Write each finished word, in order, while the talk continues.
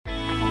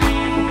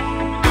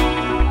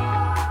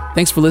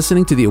Thanks for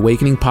listening to the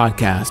Awakening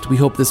Podcast. We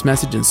hope this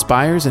message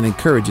inspires and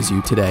encourages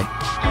you today.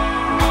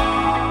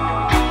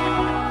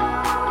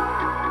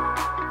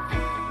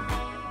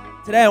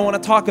 Today I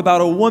want to talk about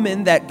a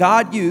woman that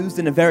God used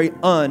in a very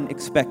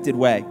unexpected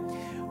way.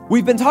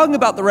 We've been talking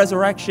about the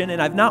resurrection,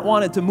 and I've not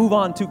wanted to move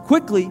on too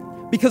quickly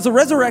because the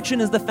resurrection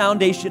is the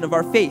foundation of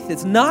our faith.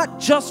 It's not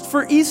just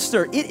for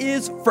Easter. It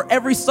is for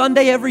every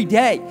Sunday, every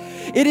day.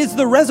 It is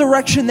the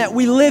resurrection that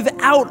we live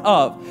out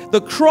of.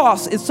 The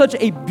cross is such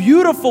a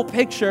beautiful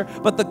picture,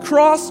 but the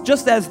cross,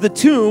 just as the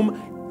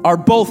tomb, are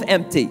both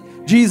empty.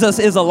 Jesus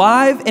is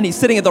alive, and he's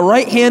sitting at the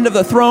right hand of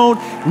the throne,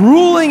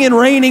 ruling and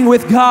reigning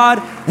with God.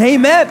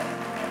 Amen.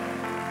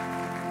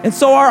 And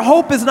so our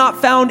hope is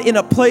not found in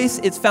a place,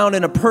 it's found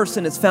in a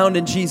person, it's found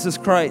in Jesus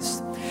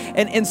Christ.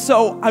 And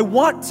so I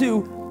want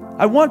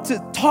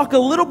to talk a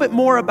little bit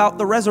more about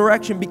the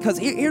resurrection because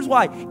here's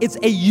why. It's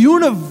a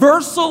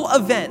universal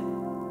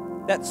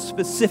event that's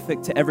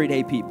specific to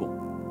everyday people.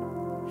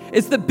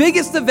 It's the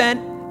biggest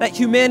event that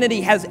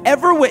humanity has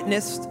ever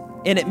witnessed,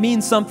 and it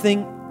means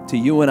something to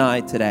you and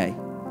I today.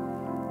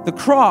 The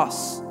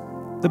cross,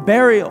 the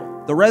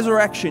burial, the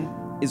resurrection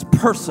is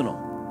personal,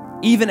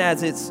 even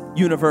as it's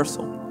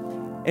universal.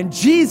 And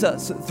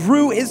Jesus,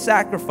 through his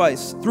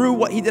sacrifice, through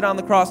what he did on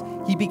the cross,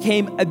 he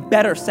became a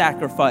better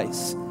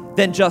sacrifice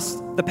than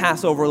just the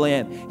Passover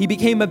lamb. He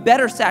became a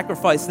better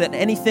sacrifice than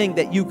anything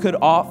that you could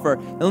offer.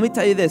 And let me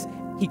tell you this,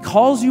 he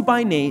calls you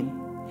by name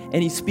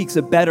and he speaks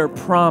a better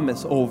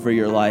promise over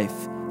your life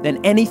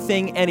than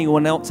anything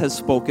anyone else has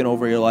spoken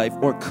over your life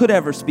or could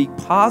ever speak,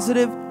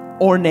 positive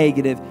or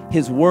negative.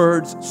 His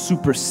words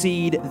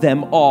supersede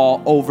them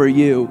all over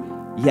you.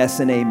 Yes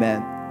and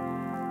amen.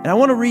 And I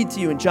want to read to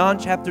you in John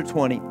chapter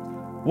 20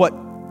 what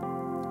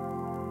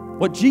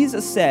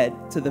Jesus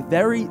said to the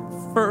very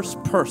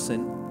first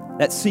person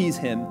that sees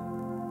him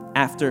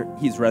after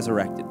he's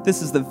resurrected.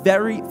 This is the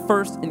very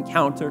first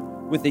encounter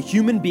with a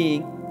human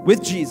being,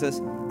 with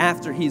Jesus,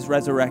 after he's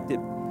resurrected.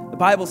 The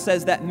Bible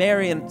says that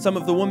Mary and some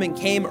of the women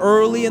came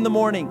early in the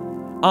morning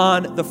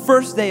on the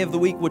first day of the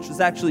week, which was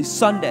actually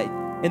Sunday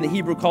in the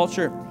Hebrew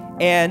culture,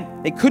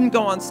 and they couldn't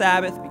go on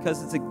Sabbath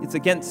because it's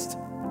against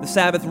the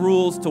Sabbath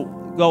rules to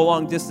go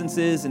long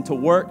distances and to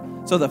work.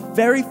 So the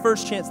very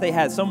first chance they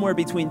had, somewhere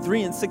between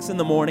 3 and 6 in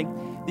the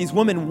morning, these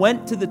women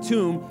went to the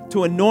tomb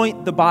to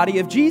anoint the body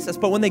of Jesus.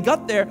 But when they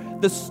got there,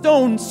 the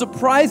stone,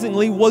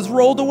 surprisingly, was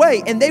rolled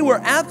away. And they were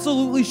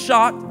absolutely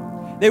shocked.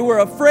 They were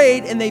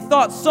afraid, and they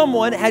thought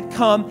someone had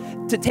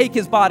come to take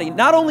his body.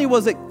 Not only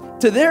was it,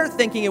 to their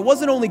thinking, it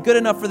wasn't only good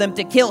enough for them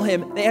to kill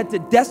him, they had to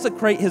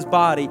desecrate his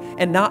body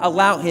and not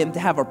allow him to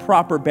have a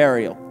proper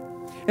burial.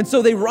 And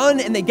so they run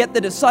and they get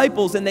the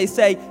disciples and they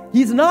say,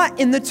 he's not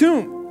in the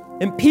tomb.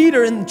 And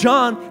Peter and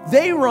John,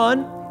 they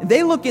run and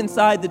they look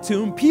inside the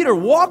tomb. Peter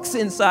walks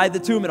inside the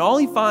tomb and all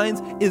he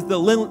finds is the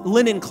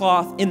linen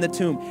cloth in the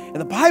tomb. And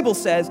the Bible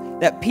says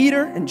that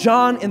Peter and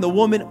John and the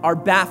woman are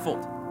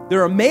baffled.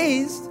 They're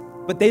amazed,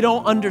 but they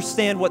don't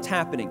understand what's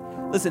happening.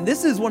 Listen,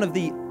 this is one of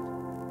the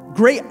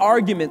great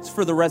arguments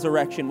for the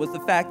resurrection, was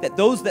the fact that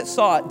those that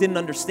saw it didn't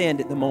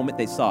understand it the moment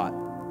they saw it.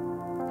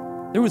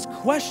 There was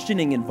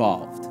questioning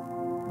involved.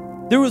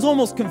 There was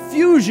almost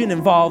confusion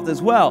involved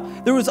as well.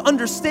 There was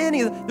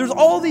understanding. There's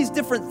all these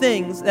different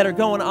things that are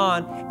going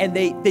on, and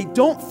they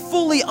don't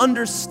fully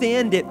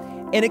understand it.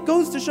 And it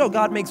goes to show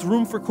God makes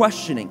room for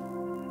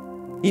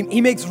questioning.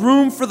 He makes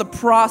room for the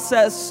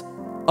process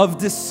of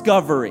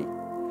discovery.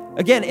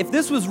 Again, if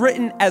this was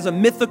written as a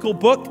mythical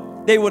book,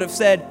 they would have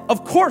said,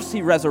 of course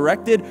he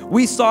resurrected.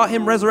 We saw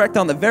him resurrect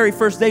on the very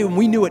first day, and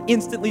we knew it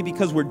instantly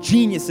because we're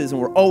geniuses and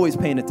we're always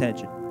paying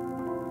attention.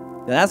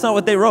 Now, that's not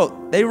what they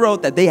wrote. They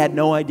wrote that they had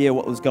no idea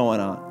what was going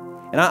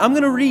on. And I'm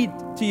going to read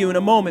to you in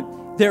a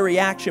moment their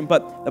reaction,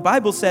 but the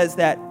Bible says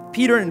that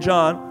Peter and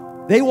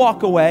John, they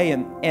walk away,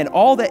 and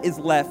all that is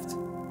left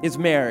is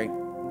Mary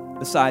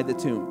beside the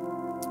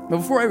tomb. But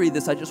before I read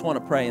this, I just want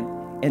to pray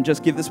and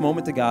just give this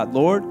moment to God.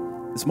 Lord,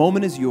 this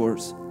moment is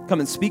yours.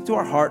 Come and speak to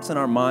our hearts and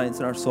our minds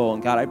and our soul.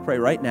 And God, I pray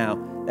right now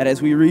that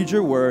as we read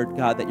your word,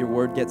 God, that your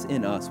word gets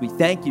in us. We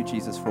thank you,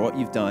 Jesus, for what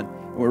you've done,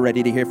 and we're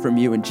ready to hear from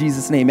you. In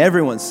Jesus' name,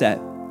 everyone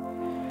said,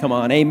 come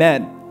on,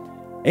 amen.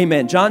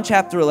 Amen. John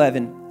chapter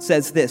 11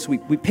 says this. We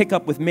pick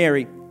up with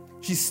Mary.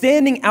 She's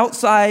standing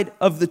outside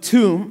of the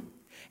tomb,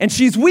 and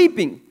she's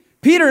weeping.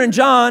 Peter and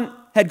John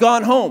had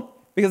gone home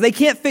because they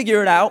can't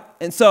figure it out,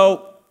 and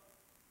so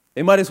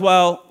they might as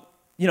well,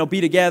 be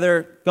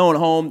together, going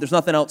home. There's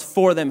nothing else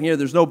for them here.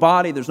 There's no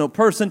body. There's no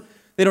person.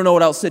 They don't know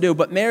what else to do.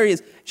 But Mary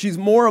she's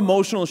more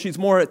emotional. She's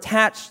more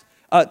attached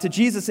to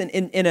Jesus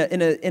in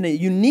a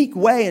unique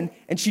way,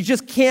 and she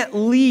just can't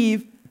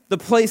leave the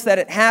place that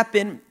it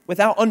happened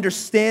without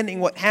understanding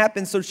what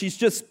happened. So she's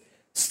just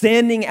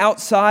standing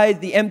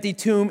outside the empty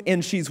tomb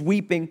and she's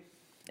weeping.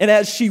 And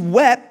as she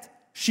wept,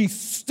 she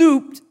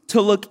stooped to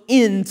look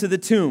into the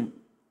tomb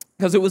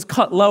because it was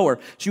cut lower.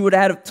 She would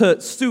have to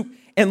stoop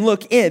and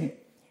look in.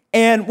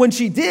 And when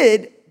she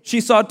did, she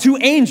saw 2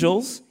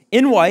 angels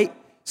in white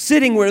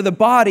sitting where the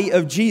body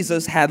of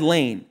Jesus had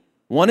lain,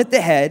 one at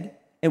the head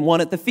and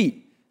one at the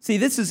feet. See,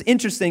 this is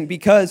interesting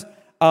because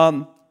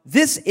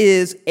this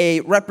is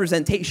a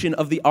representation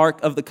of the Ark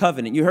of the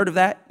Covenant. You heard of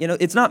that?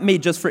 It's not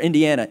made just for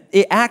Indiana.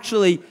 It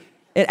actually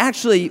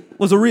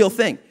was a real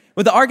thing.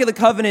 With the Ark of the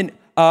Covenant,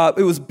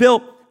 it was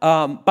built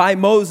by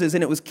Moses,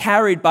 and it was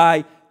carried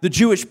by the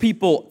Jewish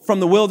people from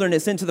the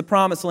wilderness into the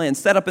Promised Land,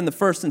 set up in the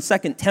first and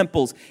second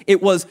temples.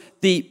 It was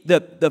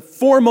the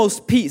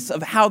foremost piece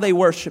of how they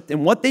worshiped.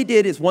 And what they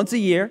did is once a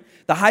year,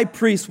 the high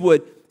priest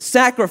would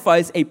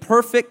sacrifice a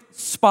perfect,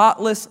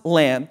 spotless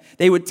lamb.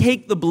 They would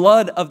take the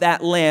blood of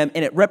that lamb,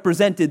 and it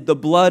represented the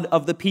blood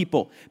of the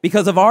people.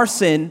 Because of our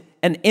sin,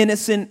 an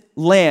innocent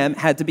lamb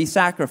had to be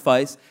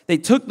sacrificed. They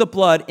took the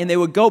blood, and they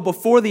would go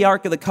before the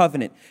Ark of the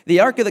Covenant.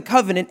 The Ark of the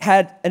Covenant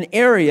had an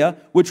area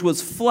which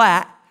was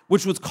flat,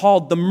 which was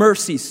called the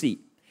mercy seat.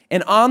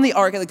 And on the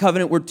Ark of the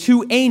Covenant were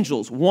two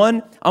angels,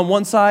 one on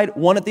one side,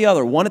 one at the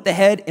other, one at the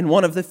head and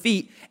one of the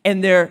feet,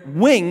 and their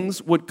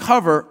wings would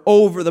cover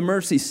over the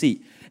mercy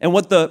seat. And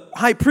what the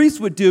high priest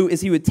would do is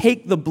he would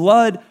take the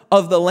blood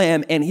of the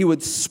lamb and he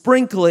would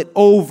sprinkle it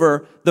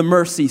over the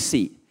mercy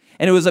seat.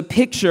 And it was a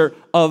picture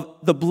of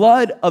the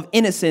blood of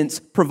innocents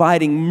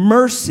providing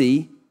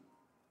mercy.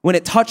 When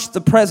it touched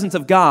the presence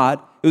of God,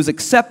 it was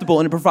acceptable,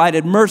 and it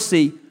provided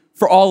mercy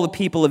for all the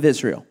people of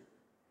Israel.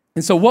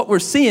 And so what we're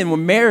seeing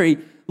when Mary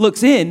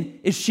looks in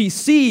is she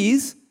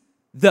sees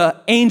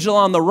the angel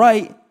on the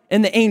right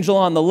and the angel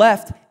on the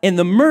left in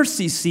the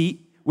mercy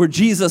seat where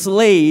Jesus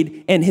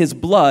laid and his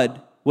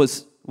blood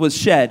was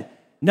shed,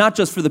 not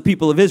just for the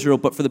people of Israel,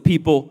 but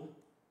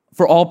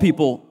for all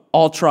people,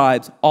 all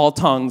tribes, all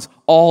tongues,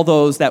 all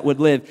those that would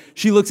live.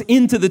 She looks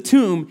into the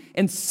tomb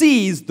and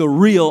sees the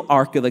real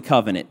Ark of the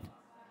Covenant.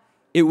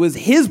 It was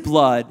his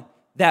blood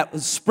that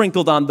was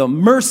sprinkled on the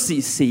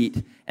mercy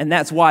seat, and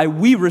that's why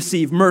we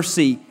receive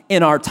mercy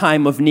in our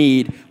time of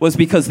need, was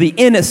because the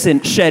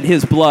innocent shed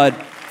his blood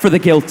for the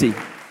guilty.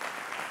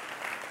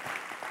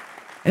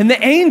 And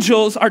the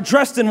angels are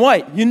dressed in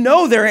white.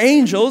 They're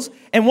angels,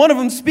 and one of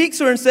them speaks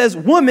to her and says,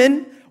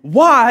 "Woman,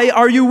 why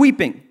are you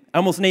weeping?" I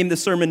almost named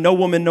this sermon, "No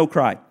Woman, No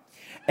Cry."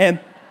 And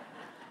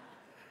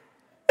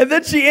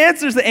then she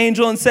answers the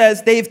angel and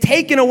says, "They've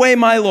taken away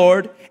my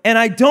Lord, and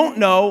I don't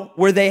know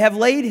where they have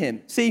laid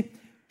him." See,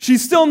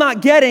 she's still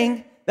not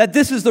getting that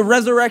this is the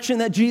resurrection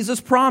that Jesus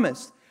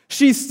promised.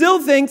 She still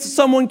thinks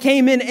someone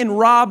came in and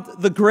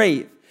robbed the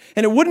grave.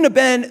 And it wouldn't have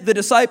been the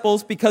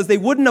disciples, because they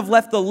wouldn't have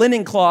left the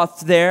linen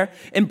cloths there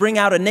and bring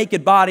out a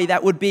naked body.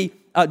 That would be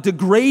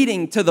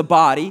degrading to the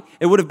body.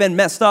 It would have been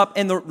messed up,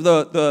 and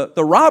the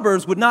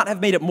robbers would not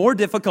have made it more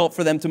difficult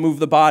for them to move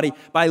the body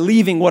by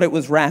leaving what it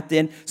was wrapped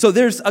in. So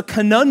there's a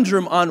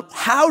conundrum on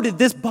how did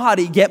this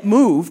body get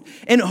moved,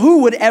 and who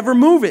would ever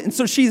move it? And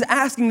so she's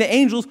asking the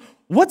angels,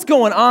 what's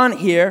going on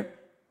here?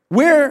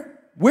 Where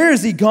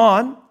is he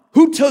gone?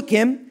 Who took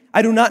him?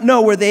 I do not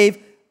know where they've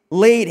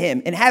laid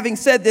him. And having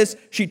said this,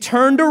 she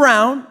turned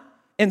around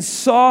and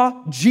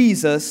saw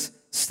Jesus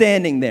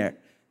standing there.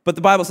 But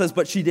the Bible says,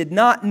 but she did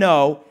not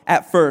know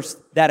at first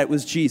that it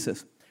was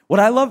Jesus. What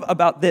I love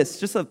about this,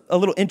 just a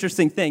little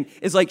interesting thing,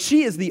 is like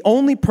she is the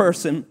only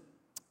person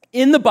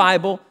in the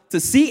Bible to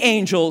see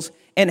angels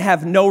and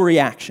have no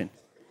reaction.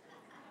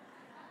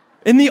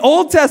 In the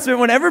Old Testament,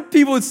 whenever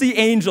people would see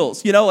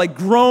angels, like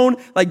groan,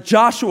 like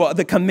Joshua,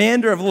 the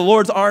commander of the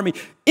Lord's army,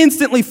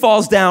 instantly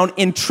falls down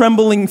in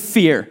trembling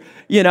fear.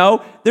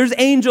 There's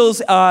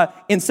angels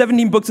in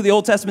 17 books of the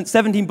Old Testament,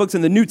 17 books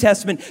in the New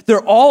Testament.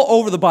 They're all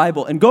over the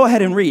Bible. And go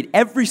ahead and read.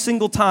 Every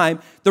single time,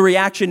 the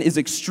reaction is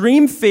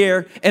extreme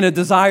fear and a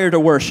desire to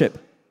worship.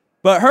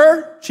 But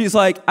her, she's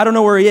like, I don't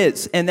know where he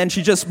is. And then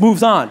she just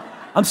moves on.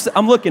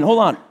 I'm looking.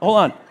 Hold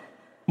on.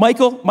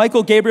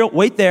 Michael, Gabriel,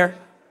 wait there.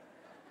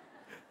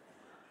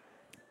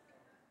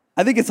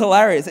 I think it's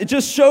hilarious. It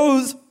just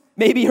shows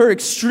maybe her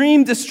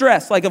extreme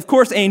distress. Like, of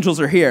course angels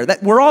are here.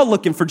 We're all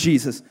looking for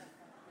Jesus.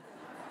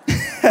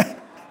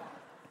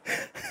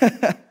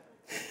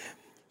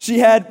 She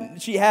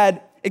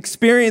had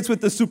experience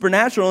with the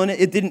supernatural, and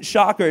it didn't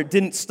shock her, it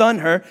didn't stun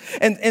her.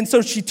 And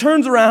so she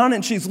turns around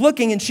and she's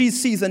looking, and she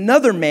sees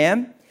another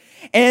man,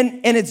 and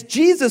it's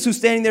Jesus who's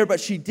standing there, but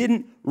she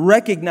didn't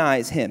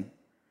recognize him.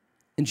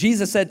 And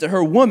Jesus said to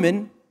her,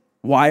 "Woman,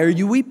 why are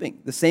you weeping?"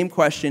 The same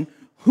question,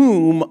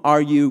 whom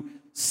are you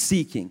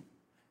seeking?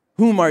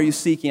 Whom are you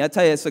seeking? I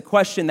tell you, it's a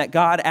question that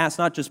God asks,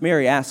 not just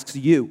Mary, asks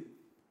you.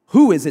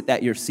 Who is it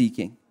that you're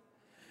seeking?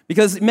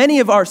 Because many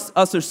of us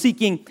are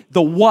seeking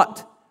the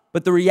what,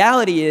 but the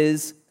reality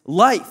is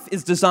life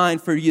is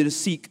designed for you to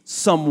seek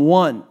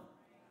someone.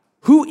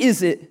 Who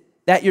is it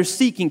that you're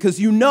seeking? Because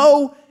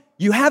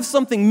you have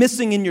something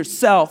missing in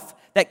yourself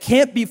that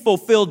can't be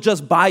fulfilled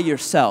just by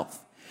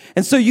yourself.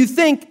 And so you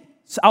think,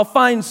 I'll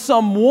find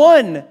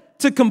someone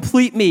to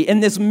complete me in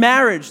this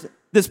marriage.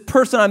 This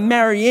person I'm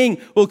marrying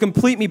will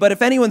complete me. But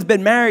if anyone's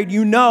been married,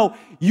 you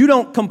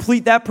don't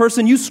complete that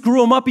person, you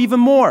screw them up even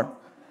more.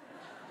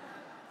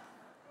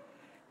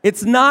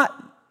 It's not,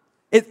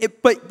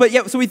 but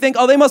yet, so we think,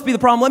 they must be the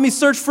problem. Let me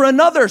search for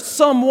another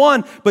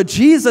someone. But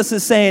Jesus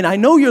is saying, I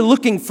know you're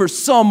looking for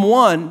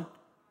someone.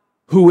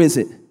 Who is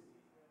it?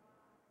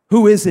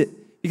 Who is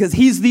it? Because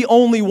he's the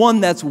only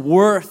one that's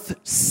worth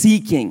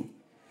seeking.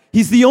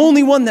 He's the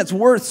only one that's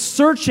worth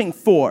searching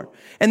for.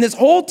 And this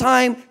whole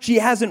time, she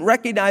hasn't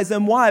recognized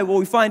them. Why? Well,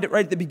 we find it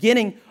right at the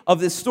beginning of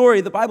this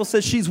story. The Bible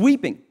says she's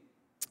weeping.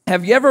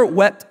 Have you ever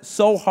wept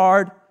so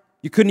hard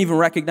you couldn't even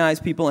recognize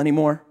people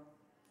anymore?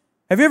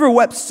 Have you ever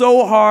wept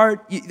so hard,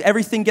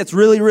 everything gets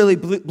really, really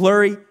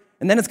blurry,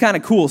 and then it's kind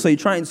of cool, so you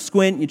try and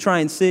squint, you try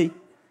and see?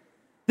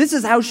 This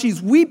is how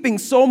she's weeping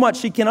so much.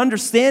 She can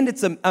understand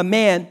it's a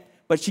man,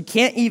 but she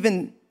can't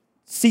even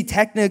see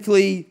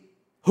technically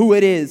who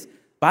it is.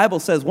 Bible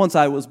says, once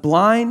I was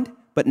blind,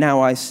 but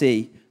now I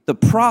see. The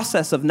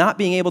process of not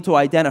being able to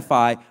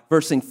identify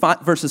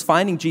versus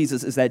finding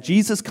Jesus is that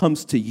Jesus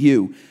comes to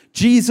you.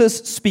 Jesus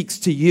speaks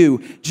to you.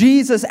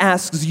 Jesus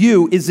asks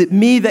you, is it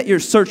me that you're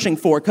searching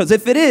for? Because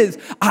if it is,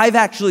 I've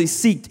actually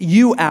seeked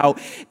you out.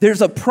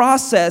 There's a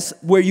process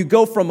where you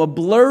go from a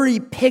blurry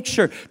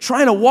picture,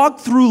 trying to walk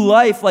through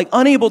life like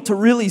unable to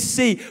really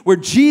see, where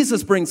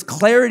Jesus brings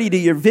clarity to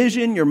your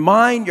vision, your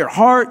mind, your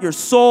heart, your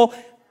soul.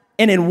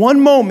 And in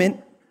one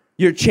moment,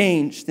 you're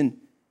changed. And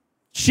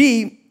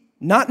she,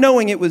 not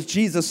knowing it was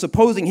Jesus,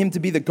 supposing him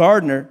to be the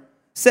gardener,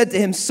 said to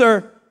him,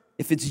 "Sir,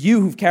 if it's you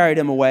who've carried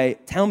him away,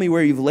 tell me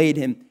where you've laid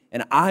him,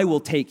 and I will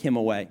take him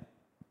away."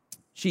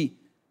 She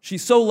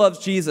so loves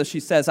Jesus, she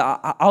says,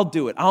 I'll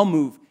do it. I'll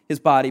move his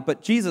body.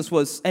 But Jesus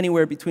was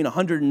anywhere between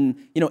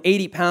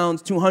 180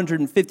 pounds,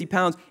 250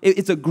 pounds.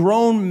 It's a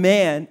grown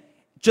man,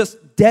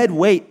 just dead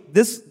weight.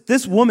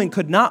 This woman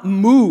could not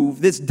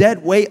move this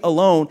dead weight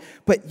alone,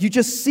 but you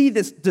just see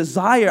this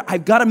desire.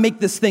 I've got to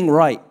make this thing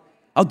right.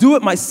 I'll do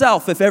it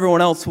myself if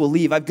everyone else will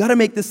leave. I've got to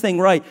make this thing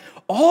right.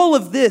 All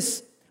of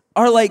this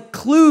are like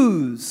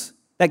clues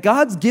that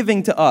God's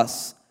giving to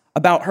us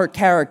about her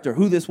character,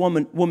 who this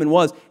woman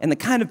was, and the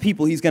kind of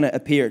people he's going to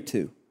appear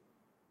to.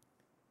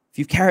 If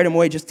you've carried him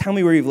away, just tell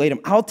me where you've laid him.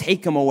 I'll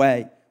take him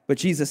away. But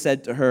Jesus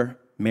said to her,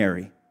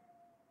 "Mary."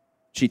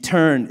 She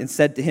turned and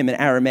said to him in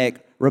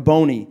Aramaic,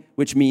 "Rabboni,"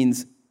 which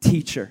means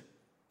teacher.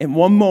 In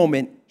one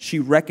moment, she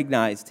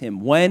recognized him.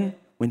 When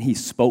he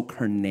spoke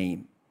her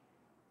name.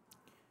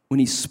 When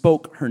he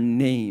spoke her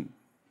name.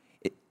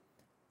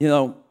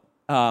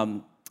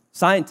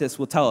 Scientists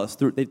will tell us,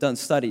 they've done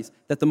studies,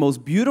 that the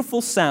most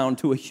beautiful sound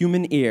to a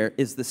human ear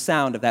is the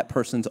sound of that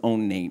person's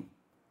own name.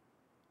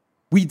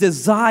 We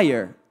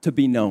desire to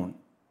be known.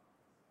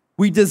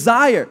 We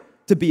desire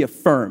to be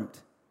affirmed.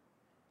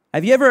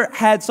 Have you ever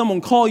had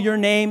someone call your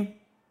name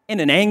in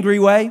an angry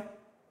way?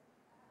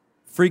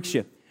 Freaks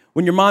you.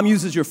 When your mom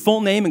uses your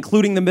full name,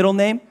 including the middle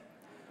name?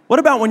 What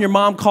about when your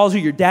mom calls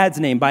you your dad's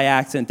name by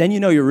accident? Then you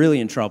know you're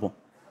really in trouble.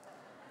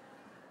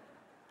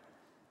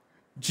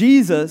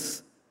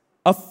 Jesus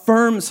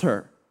affirms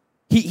her.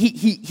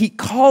 He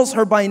calls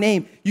her by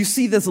name. You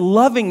see this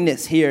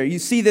lovingness here. You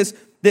see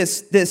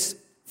this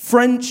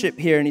friendship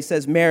here. And he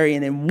says, "Mary."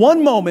 And in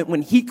one moment,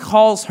 when he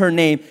calls her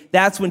name,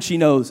 that's when she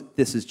knows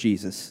this is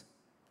Jesus.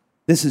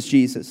 This is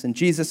Jesus. And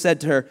Jesus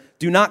said to her,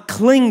 "Do not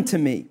cling to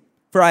me,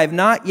 for I have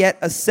not yet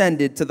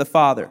ascended to the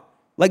Father.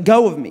 Let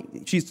go of me."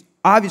 She's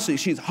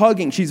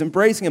hugging, she's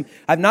embracing him.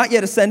 "I've not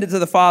yet ascended to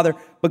the Father,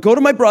 but go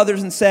to my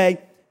brothers and say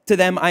to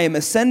them, I am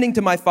ascending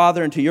to my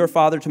Father and to your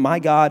Father, to my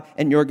God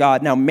and your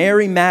God." Now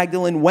Mary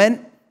Magdalene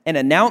went and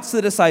announced to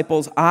the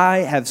disciples, "I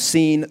have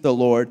seen the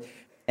Lord,"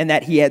 and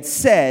that he had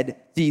said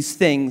these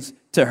things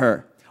to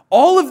her.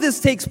 All of this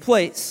takes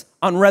place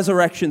on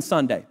Resurrection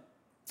Sunday.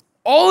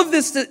 All of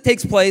this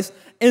takes place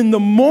in the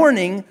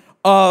morning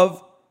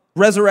of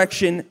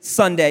Resurrection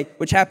Sunday,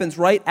 which happens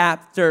right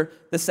after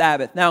the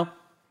Sabbath.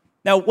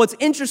 Now, what's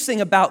interesting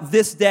about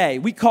this day,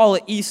 we call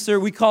it Easter,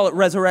 we call it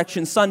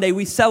Resurrection Sunday.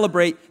 We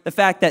celebrate the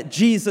fact that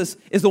Jesus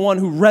is the one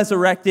who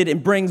resurrected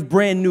and brings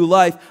brand new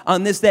life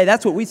on this day.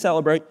 That's what we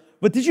celebrate.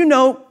 But did you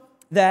know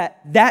that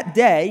that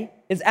day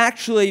is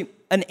actually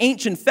an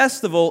ancient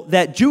festival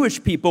that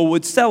Jewish people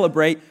would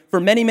celebrate for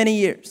many, many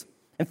years?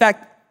 In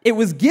fact, it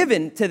was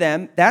given to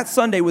them, that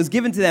Sunday was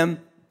given to them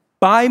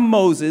by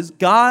Moses.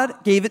 God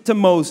gave it to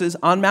Moses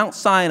on Mount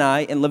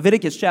Sinai in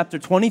Leviticus chapter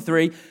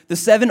 23, the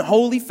 7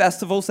 holy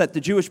festivals that the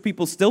Jewish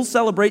people still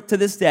celebrate to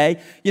this day.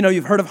 You know,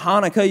 you've heard of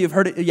Hanukkah, you've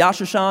heard of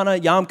Rosh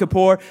Hashanah, Yom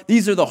Kippur.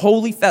 These are the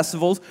holy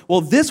festivals.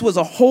 Well, this was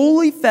a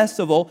holy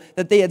festival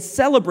that they had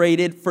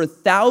celebrated for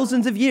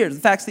thousands of years. In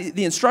fact,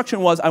 the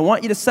instruction was, I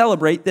want you to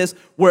celebrate this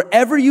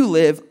wherever you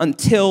live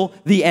until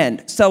the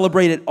end.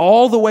 Celebrate it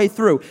all the way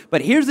through.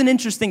 But here's an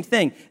interesting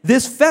thing.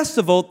 This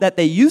festival that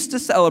they used to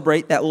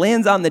celebrate that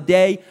lands on the day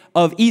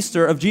of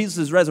Easter, of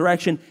Jesus'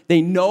 resurrection, they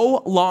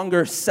no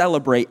longer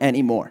celebrate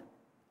anymore.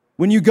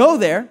 When you go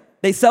there,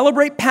 they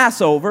celebrate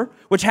Passover,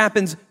 which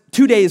happens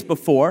 2 days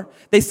before.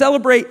 They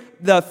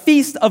celebrate the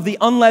Feast of the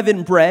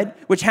Unleavened Bread,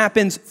 which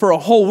happens for a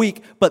whole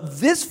week.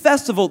 But this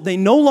festival, they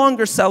no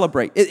longer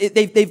celebrate.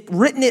 They've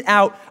written it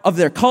out of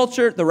their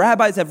culture. The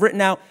rabbis have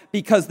written out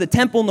because the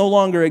temple no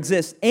longer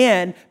exists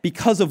and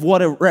because of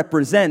what it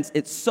represents.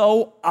 It's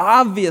so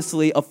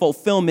obviously a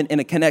fulfillment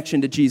and a connection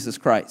to Jesus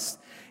Christ.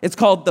 It's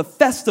called the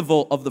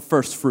Festival of the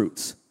First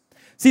Fruits.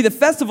 See, the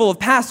Festival of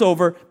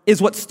Passover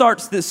is what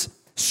starts this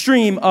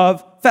stream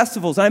of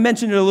festivals. I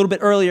mentioned it a little bit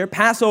earlier.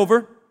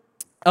 Passover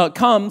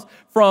comes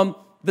from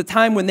the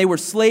time when they were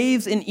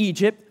slaves in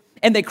Egypt,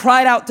 and they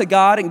cried out to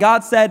God, and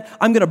God said,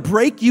 I'm going to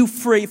break you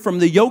free from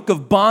the yoke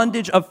of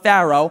bondage of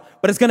Pharaoh,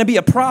 but it's going to be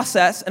a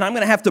process, and I'm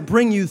going to have to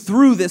bring you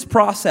through this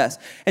process.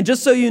 And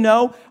just so you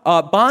know,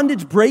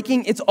 bondage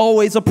breaking, it's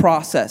always a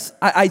process.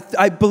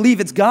 I believe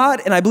it's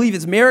God, and I believe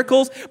it's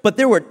miracles, but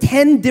there were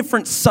 10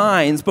 different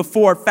signs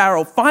before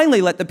Pharaoh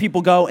finally let the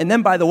people go, and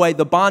then, by the way,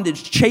 the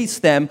bondage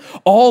chased them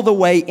all the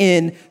way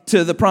in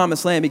to the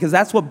promised land, because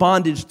that's what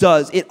bondage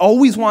does. It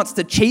always wants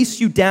to chase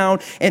you down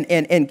and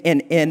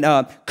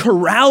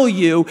corral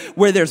you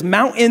where there's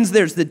mountains,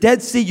 there's the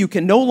Dead Sea, you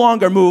can no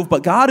longer move,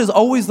 but God is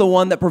always the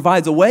one that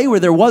provides a way where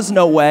there was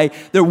no way.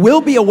 There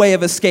will be a way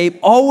of escape,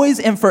 always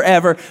and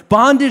forever.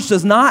 Bondage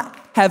does not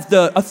have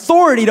the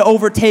authority to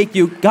overtake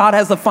you. God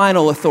has the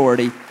final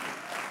authority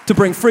to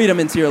bring freedom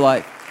into your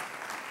life.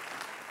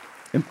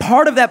 And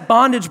part of that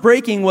bondage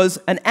breaking was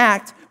an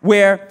act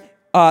where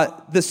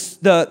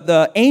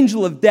the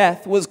angel of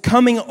death was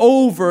coming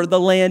over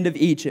the land of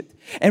Egypt.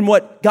 And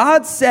what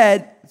God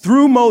said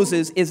through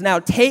Moses is, now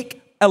take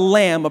a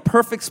lamb, a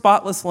perfect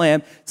spotless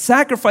lamb,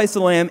 sacrifice the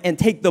lamb, and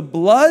take the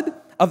blood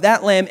of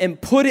that lamb and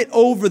put it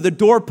over the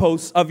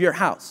doorposts of your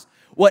house.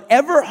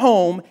 Whatever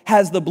home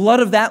has the blood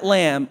of that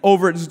lamb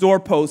over its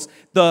doorposts,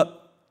 the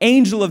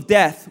angel of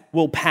death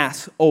will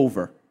pass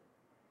over.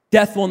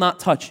 Death will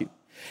not touch you.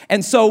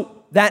 And so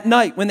that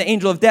night when the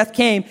angel of death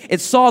came,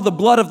 it saw the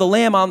blood of the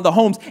lamb on the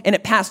homes, and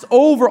it passed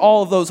over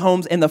all of those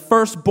homes, and the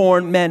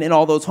firstborn men in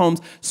all those homes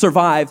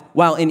survived,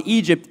 while in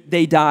Egypt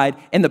they died.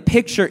 And the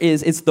picture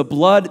is, it's the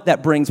blood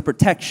that brings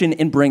protection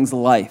and brings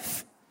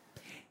life.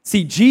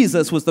 See,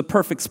 Jesus was the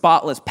perfect,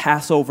 spotless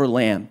Passover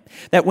lamb,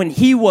 that when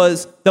he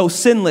was, though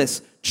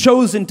sinless,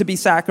 chosen to be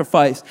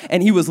sacrificed,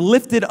 and he was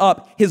lifted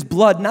up, his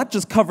blood not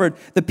just covered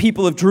the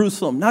people of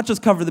Jerusalem, not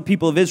just covered the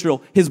people of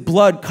Israel, his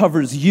blood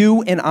covers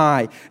you and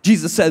I.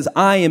 Jesus says,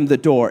 I am the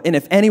door, and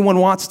if anyone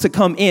wants to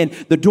come in,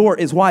 the door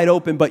is wide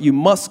open, but you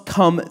must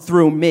come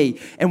through me.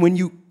 And when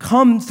you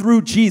come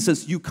through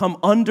Jesus, you come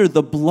under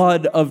the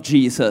blood of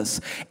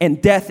Jesus,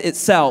 and death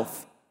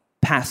itself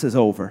passes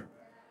over.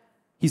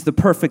 He's the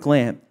perfect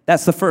lamb.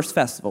 That's the first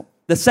festival.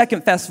 The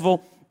second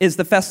festival is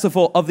the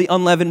festival of the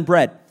unleavened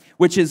bread,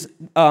 which is,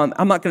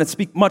 I'm not going to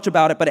speak much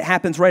about it, but it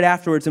happens right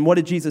afterwards. And what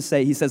did Jesus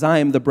say? He says, I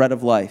am the bread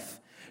of life.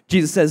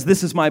 Jesus says,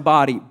 this is my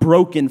body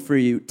broken for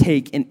you.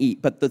 Take and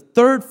eat. But the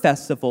third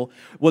festival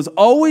was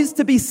always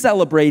to be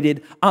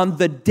celebrated on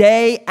the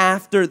day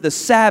after the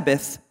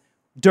Sabbath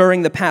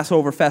during the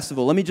Passover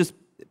festival. Let me just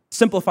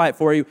simplify it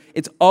for you.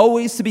 It's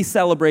always to be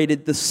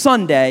celebrated the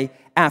Sunday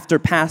after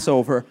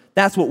Passover.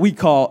 That's what we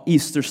call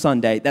Easter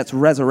Sunday. That's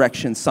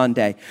Resurrection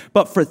Sunday.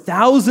 But for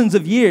thousands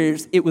of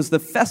years, it was the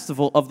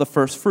festival of the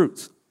first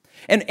fruits.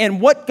 And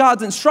what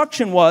God's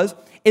instruction was,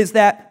 is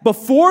that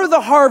before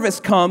the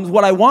harvest comes,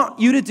 what I want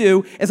you to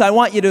do is I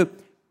want you to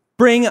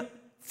bring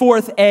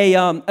forth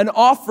an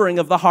offering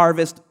of the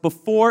harvest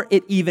before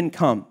it even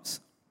comes.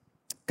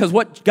 Because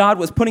what God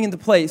was putting into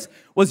place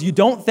was, you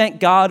don't thank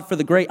God for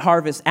the great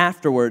harvest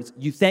afterwards,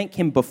 you thank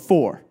him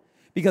before.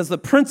 Because the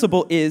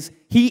principle is,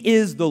 he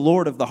is the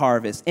Lord of the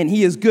harvest, and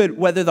he is good.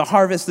 Whether the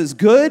harvest is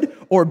good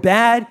or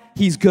bad,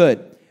 he's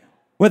good.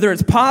 Whether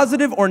it's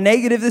positive or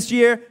negative this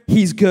year,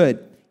 he's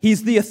good.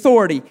 He's the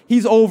authority.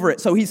 He's over it.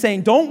 So he's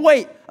saying, don't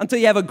wait until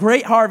you have a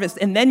great harvest,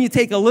 and then you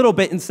take a little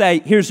bit and say,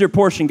 here's your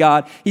portion,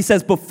 God. He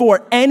says,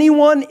 before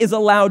anyone is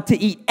allowed to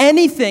eat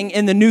anything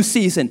in the new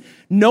season,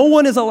 no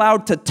one is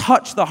allowed to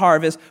touch the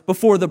harvest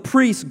before the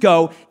priests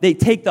go. They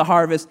take the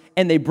harvest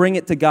and they bring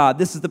it to God.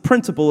 This is the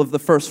principle of the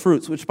first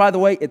fruits, which, by the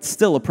way, it's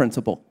still a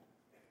principle.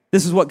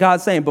 This is what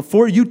God's saying.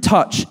 Before you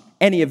touch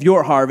any of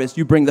your harvest,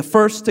 you bring the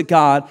first to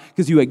God,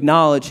 because you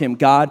acknowledge him.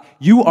 God,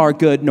 you are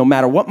good no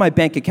matter what my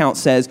bank account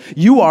says.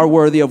 You are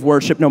worthy of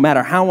worship no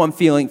matter how I'm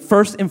feeling.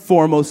 First and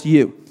foremost,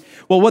 you.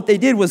 Well, what they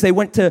did was they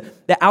went to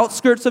the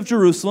outskirts of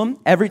Jerusalem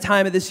every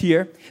time of this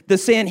year. The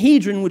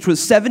Sanhedrin, which was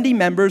 70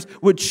 members,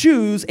 would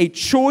choose a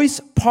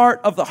choice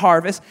part of the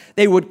harvest.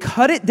 They would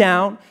cut it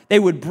down. They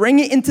would bring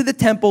it into the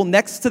temple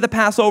next to the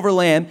Passover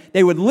lamb.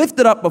 They would lift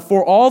it up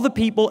before all the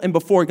people and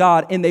before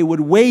God, and they would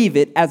wave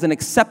it as an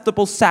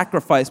acceptable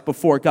sacrifice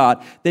before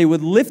God. They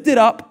would lift it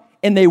up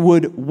and they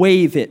would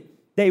wave it.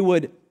 They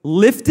would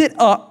lift it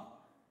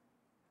up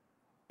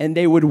and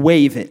they would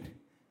wave it.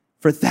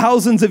 For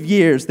thousands of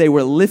years, they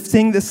were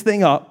lifting this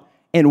thing up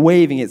and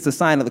waving it. It's the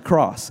sign of the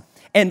cross.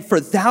 And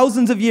for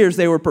thousands of years,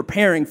 they were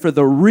preparing for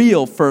the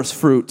real first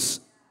fruits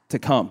to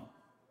come.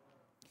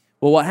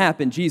 Well, what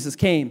happened? Jesus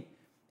came,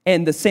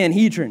 and the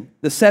Sanhedrin,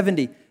 the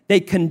 70, they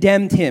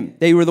condemned him.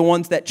 They were the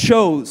ones that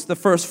chose the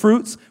first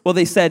fruits. Well,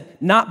 they said,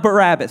 not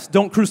Barabbas.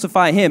 Don't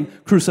crucify him.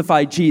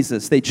 Crucify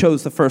Jesus. They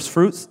chose the first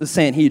fruits, the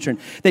Sanhedrin.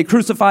 They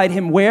crucified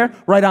him where?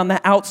 Right on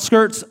the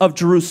outskirts of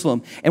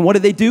Jerusalem. And what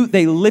did they do?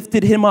 They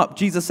lifted him up.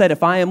 Jesus said,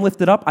 if I am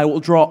lifted up, I will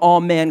draw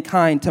all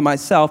mankind to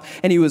myself.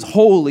 And he was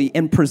holy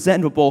and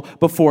presentable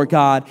before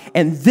God.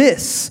 And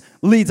this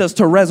leads us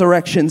to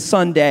Resurrection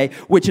Sunday,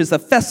 which is the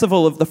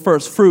festival of the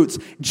first fruits.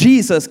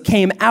 Jesus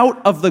came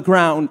out of the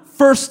ground,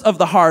 first of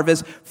the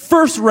harvest,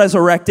 first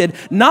resurrected,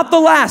 not the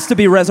last to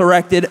be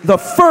resurrected, the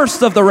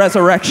first of the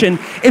resurrection.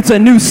 It's a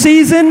new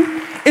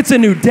season. It's a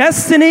new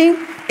destiny.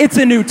 It's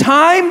a new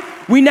time.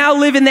 We now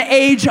live in the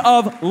age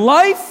of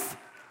life,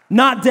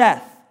 not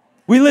death.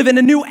 We live in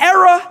a new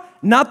era,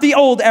 not the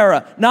old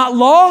era. Not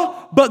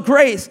law, but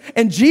grace.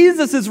 And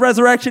Jesus'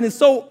 resurrection is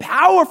so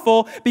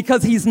powerful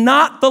because he's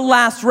not the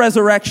last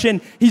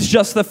resurrection. He's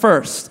just the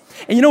first.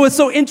 And you know what's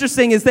so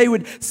interesting is they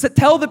would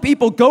tell the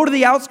people, go to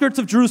the outskirts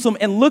of Jerusalem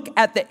and look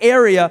at the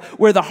area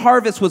where the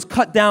harvest was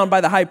cut down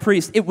by the high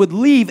priest. It would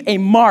leave a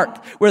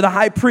mark where the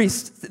high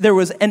priest, there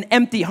was an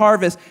empty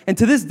harvest. And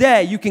to this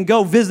day, you can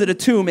go visit a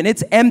tomb and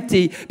it's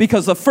empty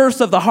because the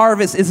first of the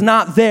harvest is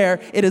not there.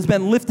 It has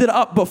been lifted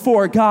up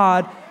before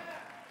God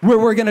where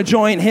we're going to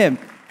join him.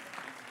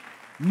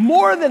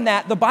 More than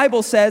that, the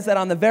Bible says that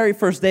on the very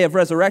first day of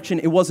resurrection,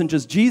 it wasn't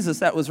just Jesus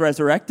that was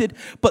resurrected,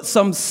 but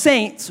some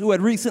saints who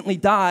had recently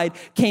died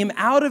came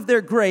out of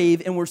their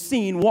grave and were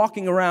seen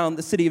walking around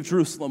the city of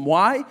Jerusalem.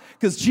 Why?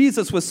 Because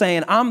Jesus was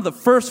saying, I'm the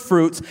first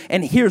fruits,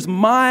 and here's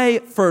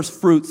my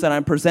first fruits that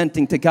I'm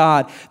presenting to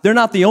God. They're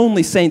not the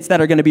only saints that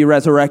are going to be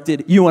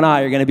resurrected. You and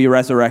I are going to be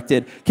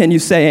resurrected. Can you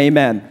say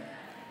amen?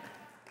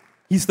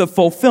 He's the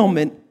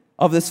fulfillment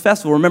of this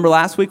festival. Remember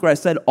last week where I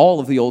said all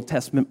of the Old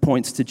Testament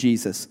points to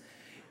Jesus?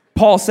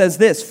 Paul says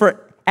this,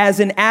 for as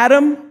in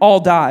Adam all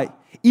die,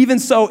 even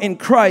so in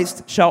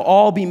Christ shall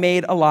all be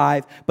made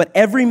alive, but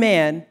every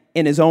man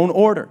in his own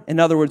order. In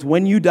other words,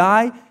 when you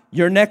die,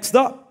 you're next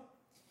up.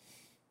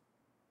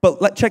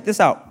 But check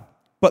this out.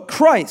 But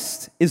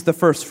Christ is the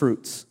first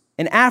fruits,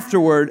 and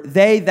afterward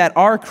they that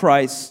are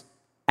Christ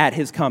at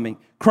his coming.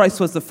 Christ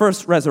was the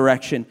first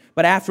resurrection,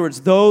 but afterwards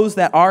those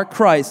that are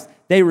Christ,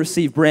 they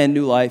receive brand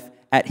new life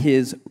at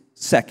his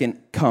second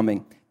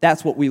coming.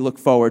 That's what we look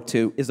forward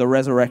to, is the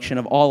resurrection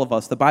of all of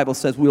us. The Bible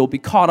says we will be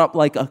caught up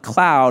like a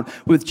cloud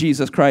with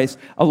Jesus Christ,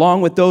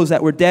 along with those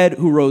that were dead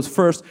who rose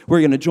first.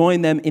 We're going to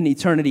join them in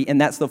eternity, and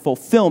that's the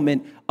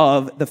fulfillment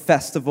of the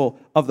festival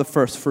of the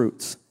first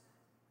fruits.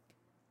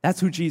 That's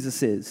who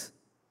Jesus is.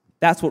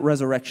 That's what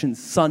Resurrection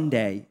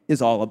Sunday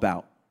is all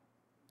about.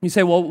 You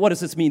say, well, what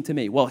does this mean to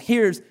me? Well,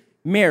 here's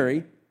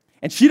Mary,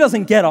 and she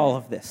doesn't get all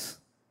of this.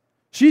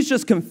 She's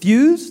just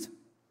confused.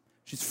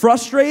 She's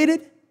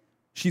frustrated.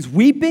 She's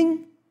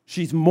weeping.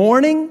 She's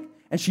mourning,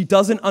 and she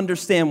doesn't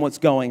understand what's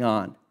going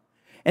on.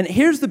 And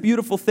here's the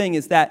beautiful thing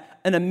is that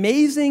let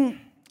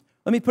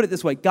me put it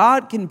this way,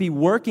 God can be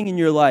working in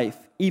your life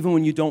even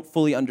when you don't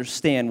fully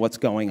understand what's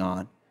going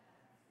on.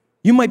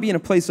 You might be in a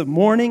place of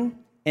mourning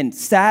and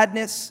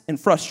sadness and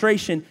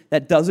frustration.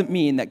 That doesn't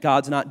mean that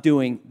God's not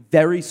doing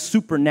very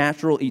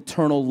supernatural,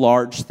 eternal,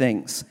 large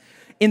things.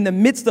 In the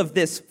midst of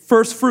this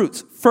first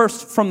fruits,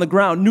 first from the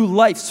ground, new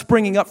life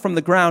springing up from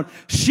the ground,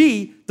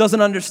 she doesn't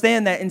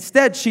understand that.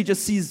 Instead, she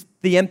just sees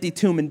the empty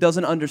tomb and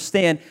doesn't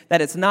understand that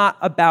it's not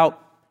about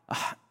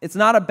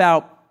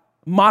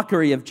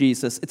mockery of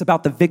Jesus. It's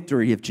about the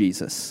victory of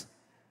Jesus.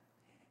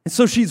 And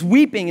so she's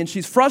weeping and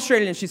she's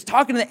frustrated and she's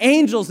talking to the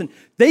angels and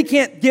they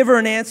can't give her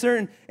an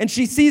answer. And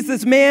she sees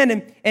this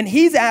man and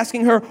he's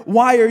asking her,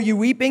 why are you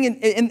weeping?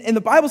 And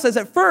the Bible says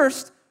at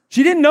first,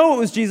 she didn't know it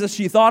was Jesus.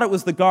 She thought it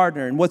was the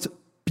gardener. And what's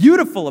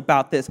beautiful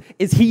about this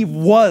is he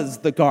was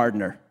the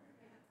gardener.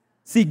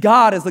 See,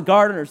 God is the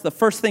gardener. It's the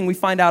first thing we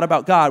find out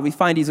about God. We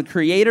find he's a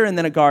creator and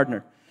then a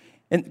gardener.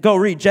 And go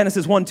read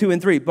Genesis 1, 2, and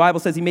 3. The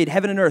Bible says he made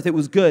heaven and earth. It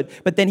was good.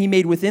 But then he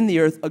made within the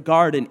earth a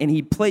garden, and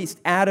he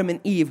placed Adam and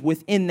Eve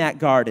within that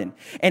garden.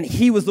 And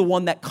he was the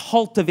one that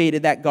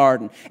cultivated that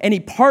garden. And he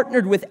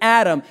partnered with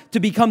Adam to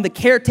become the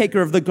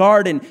caretaker of the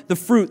garden, the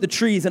fruit, the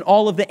trees, and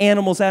all of the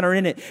animals that are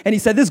in it. And he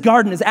said, this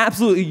garden is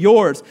absolutely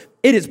yours.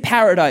 It is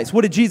paradise.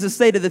 What did Jesus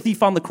say to the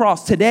thief on the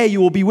cross? Today you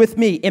will be with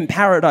me in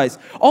paradise.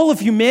 All of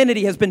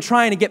humanity has been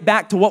trying to get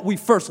back to what we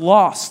first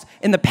lost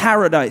in the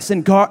paradise,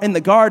 in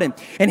the garden.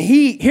 And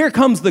here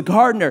comes the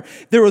gardener.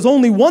 There was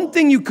only one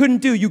thing you couldn't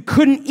do. You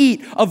couldn't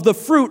eat of the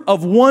fruit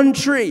of one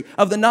tree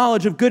of the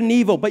knowledge of good and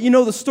evil. But you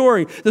know the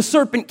story. The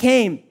serpent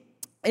came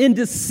and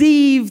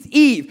deceived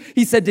Eve.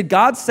 He said, did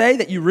God say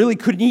that you really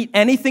couldn't eat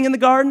anything in the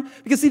garden?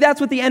 Because see, that's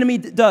what the enemy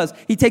does.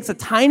 He takes a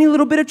tiny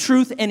little bit of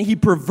truth and he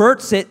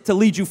perverts it to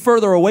lead you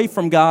further away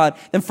from God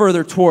than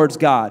further towards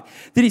God.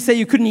 Did he say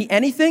you couldn't eat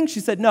anything? She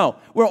said, no,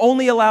 we're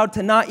only allowed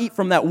to not eat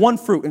from that one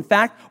fruit. In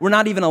fact, we're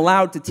not even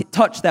allowed to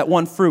touch that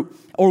one fruit,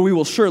 or we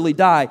will surely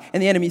die.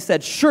 And the enemy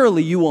said,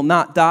 surely you will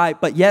not die.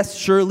 But yes,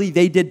 surely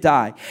they did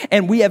die.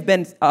 And we have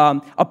been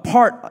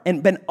apart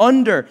and been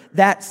under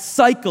that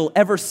cycle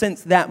ever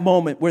since that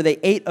moment where they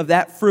ate of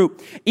that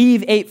fruit.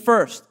 Eve ate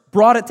first,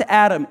 brought it to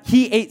Adam.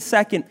 He ate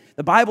second.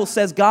 The Bible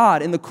says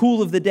God, in the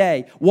cool of the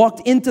day,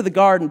 walked into the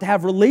garden to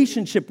have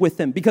relationship with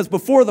him, because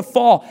before the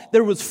fall,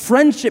 there was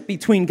friendship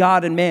between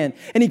God and man.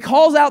 And he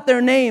calls out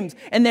their names,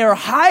 and they are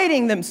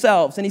hiding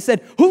themselves. And he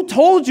said, who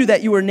told you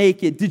that you were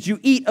naked? Did you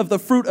eat of the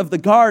fruit of the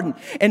garden?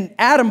 And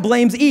Adam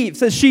blames Eve,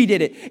 says she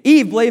did it.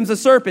 Eve blames the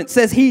serpent,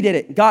 says he did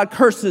it. God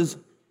curses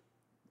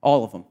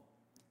all of them.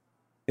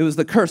 It was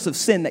the curse of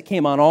sin that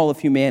came on all of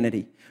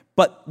humanity.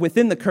 But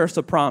within the curse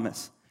of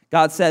promise,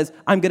 God says,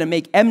 I'm going to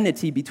make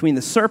enmity between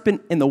the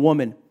serpent and the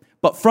woman.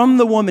 But from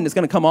the woman is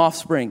going to come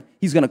offspring.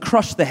 He's going to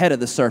crush the head of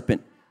the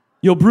serpent.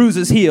 You'll bruise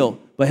his heel,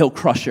 but he'll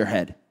crush your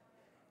head.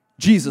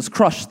 Jesus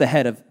crushed the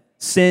head of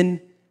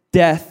sin,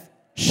 death,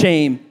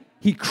 shame.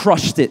 He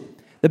crushed it.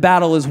 The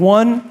battle is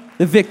won.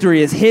 The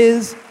victory is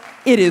his.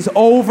 It is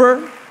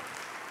over.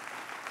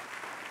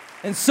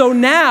 And so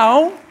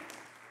now,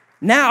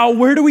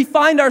 where do we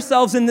find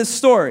ourselves in this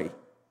story?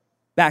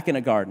 Back in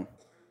a garden.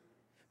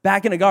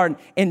 Back in a garden.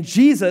 And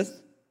Jesus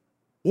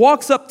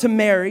walks up to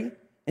Mary,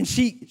 and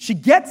she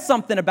gets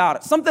something about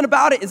it. Something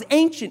about it is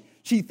ancient.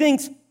 She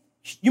thinks,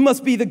 you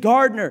must be the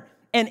gardener.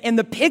 And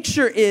the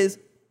picture is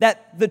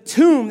that the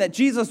tomb that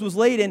Jesus was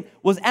laid in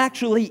was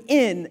actually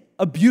in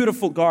a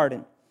beautiful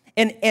garden.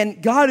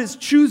 And God is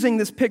choosing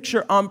this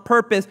picture on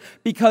purpose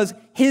because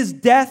his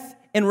death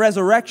and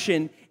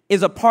resurrection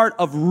is a part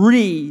of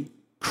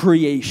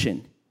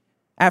recreation.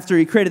 After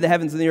he created the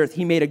heavens and the earth,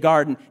 he made a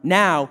garden.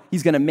 Now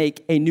he's going to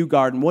make a new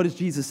garden. What does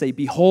Jesus say?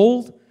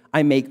 Behold,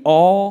 I make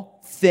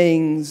all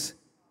things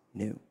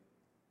new.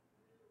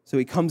 So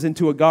he comes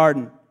into a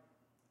garden.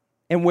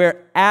 And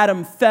where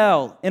Adam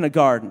fell in a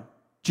garden,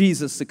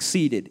 Jesus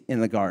succeeded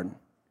in the garden.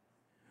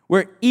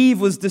 Where Eve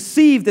was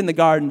deceived in the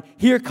garden,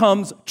 here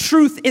comes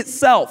truth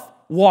itself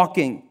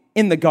walking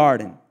in the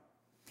garden.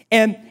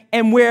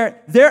 And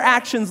where their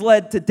actions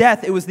led to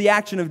death, it was the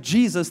action of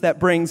Jesus that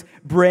brings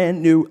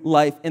brand new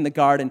life in the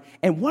garden.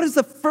 And what is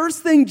the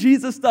first thing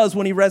Jesus does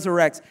when he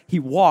resurrects? He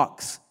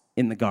walks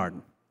in the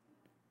garden.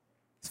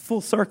 It's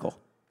full circle.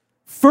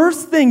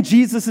 First thing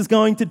Jesus is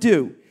going to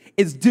do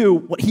is do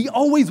what he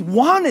always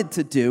wanted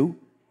to do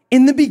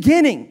in the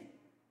beginning.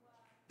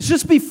 It's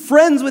just be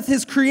friends with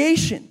his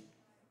creation.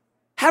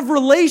 Have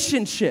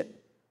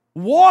relationship.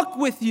 Walk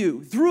with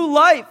you through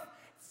life.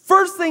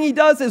 First thing he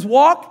does is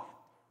walk.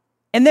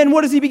 And then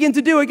what does he begin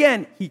to do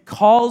again? He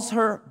calls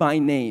her by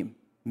name,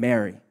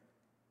 Mary.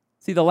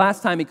 See, the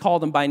last time he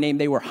called them by name,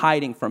 they were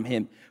hiding from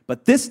him.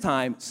 But this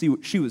time,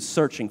 she was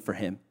searching for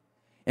him.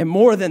 And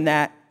more than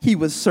that, he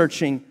was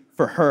searching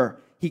for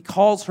her. He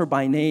calls her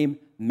by name,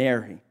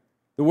 Mary.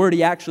 The word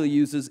he actually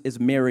uses is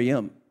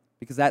Miriam,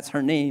 because that's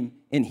her name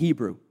in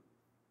Hebrew.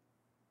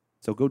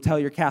 So go tell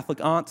your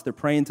Catholic aunts they're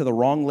praying to the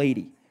wrong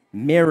lady,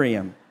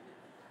 Miriam.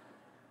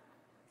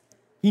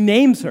 He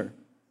names her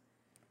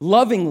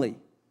lovingly.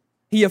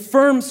 He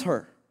affirms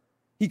her.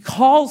 He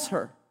calls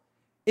her.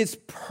 It's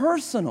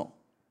personal.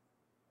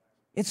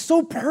 It's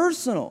so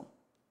personal.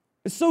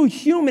 It's so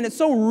human. It's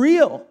so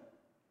real.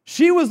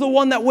 She was the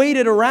one that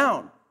waited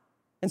around.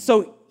 And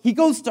so he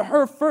goes to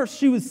her first.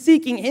 She was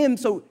seeking him,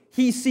 so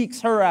he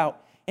seeks her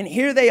out. And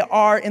here they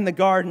are in the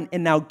garden,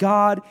 and now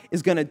God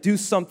is going to do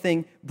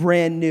something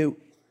brand new.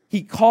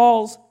 He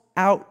calls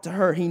out to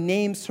her. He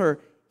names her.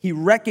 He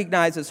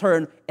recognizes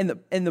her.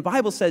 And the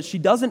Bible says she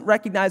doesn't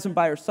recognize him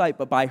by her sight,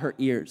 but by her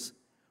ears,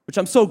 which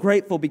I'm so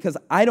grateful because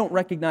I don't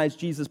recognize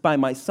Jesus by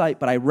my sight,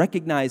 but I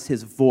recognize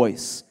his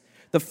voice.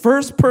 The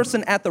first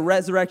person at the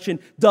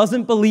resurrection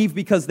doesn't believe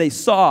because they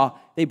saw,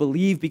 they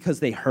believe because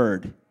they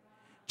heard.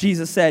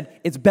 Jesus said,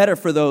 it's better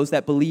for those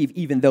that believe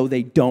even though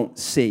they don't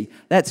see.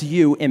 That's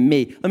you and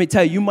me. Let me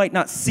tell you, you might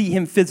not see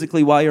him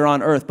physically while you're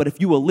on earth, but if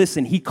you will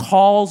listen, he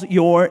calls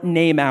your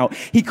name out.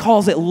 He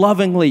calls it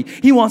lovingly.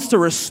 He wants to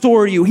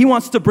restore you. He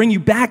wants to bring you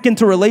back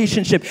into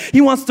relationship.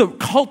 He wants to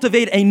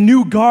cultivate a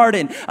new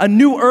garden, a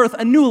new earth,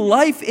 a new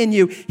life in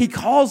you. He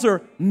calls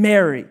her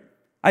Mary.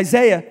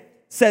 Isaiah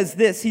says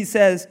this. He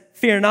says,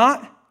 fear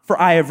not, for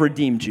I have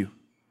redeemed you.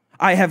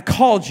 I have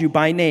called you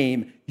by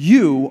name.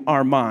 You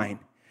are mine.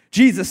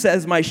 Jesus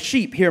says, my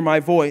sheep hear my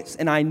voice,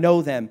 and I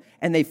know them,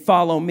 and they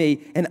follow me.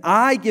 And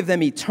I give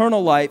them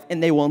eternal life,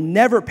 and they will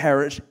never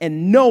perish,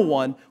 and no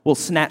one will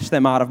snatch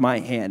them out of my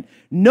hand.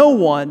 No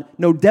one,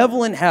 no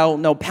devil in hell,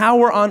 no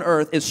power on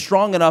earth is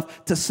strong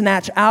enough to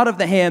snatch out of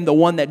the hand the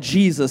one that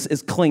Jesus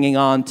is clinging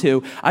on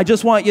to. I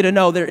just want you to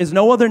know there is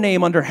no other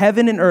name under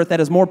heaven and earth that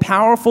is more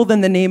powerful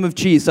than the name of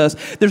Jesus.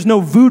 There's no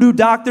voodoo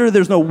doctor.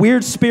 There's no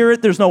weird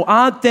spirit. There's no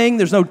odd thing.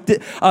 There's no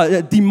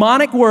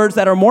demonic words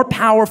that are more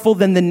powerful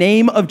than the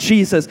name of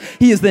Jesus.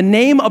 He is the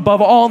name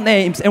above all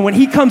names. And when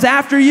he comes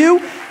after you,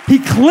 he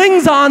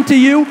clings on to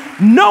you.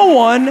 No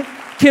one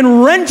can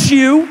wrench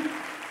you.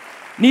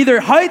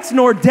 Neither heights,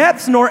 nor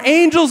depths, nor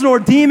angels, nor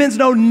demons,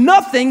 no,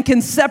 nothing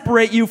can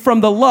separate you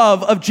from the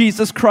love of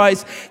Jesus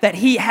Christ that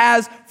he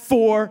has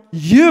for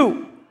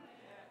you.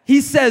 He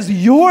says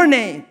your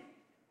name.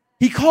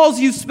 He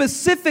calls you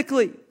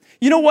specifically.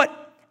 You know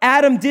what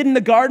Adam did in the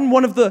garden?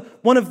 One of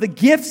the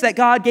gifts that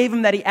God gave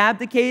him that he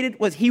abdicated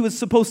was he was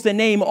supposed to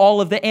name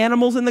all of the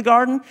animals in the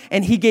garden,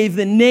 and he gave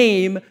the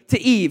name to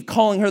Eve,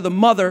 calling her the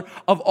mother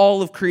of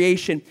all of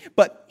creation.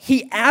 But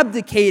he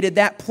abdicated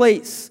that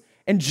place.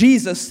 And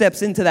Jesus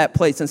steps into that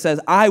place and says,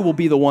 I will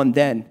be the one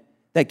then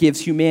that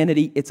gives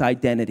humanity its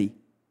identity.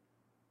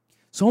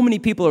 So many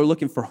people are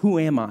looking for, who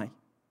am I?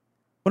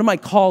 What am I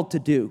called to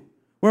do?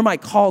 Where am I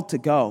called to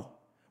go?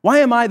 Why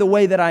am I the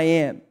way that I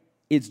am?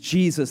 It's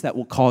Jesus that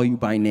will call you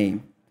by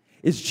name.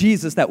 is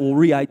Jesus that will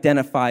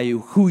re-identify you,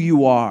 who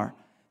you are,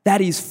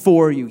 that he's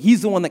for you.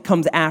 He's the one that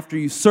comes after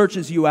you,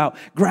 searches you out,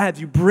 grabs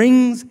you,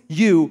 brings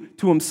you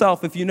to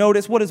himself. If you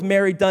notice, what has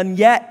Mary done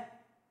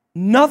yet?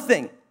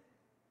 Nothing.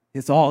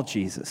 It's all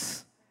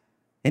Jesus.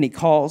 And he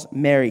calls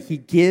Mary. He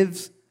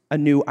gives a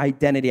new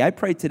identity. I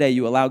pray today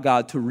you allow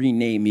God to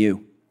rename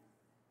you.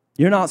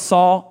 You're not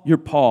Saul, you're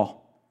Paul.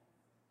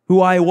 Who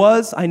I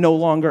was, I no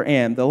longer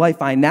am. The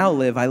life I now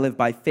live, I live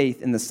by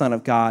faith in the Son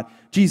of God.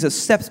 Jesus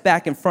steps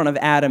back in front of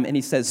Adam and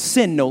he says,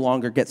 sin no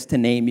longer gets to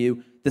name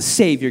you. The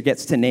Savior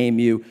gets to name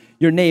you.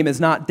 Your name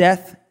is not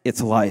death, it's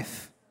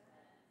life.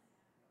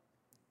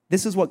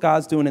 This is what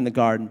God's doing in the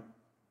garden.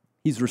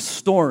 He's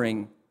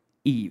restoring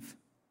Eve.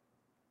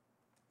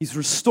 He's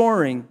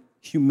restoring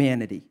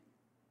humanity.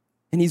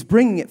 And he's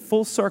bringing it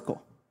full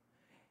circle.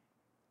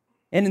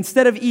 And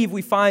instead of Eve,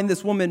 we find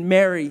this woman,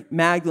 Mary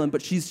Magdalene,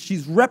 but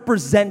she's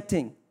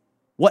representing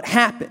what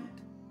happened.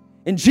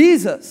 And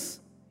Jesus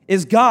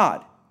is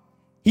God.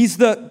 He's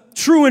the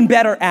true and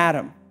better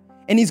Adam.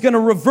 And he's going to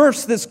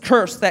reverse this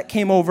curse that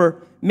came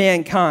over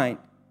mankind.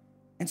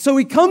 And so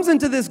he comes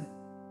into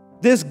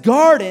this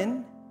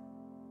garden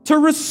to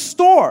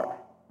restore,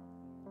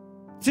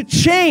 to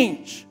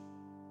change.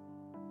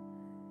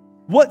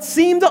 What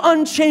seemed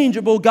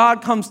unchangeable,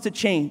 God comes to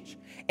change.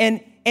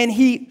 And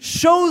he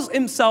shows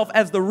himself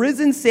as the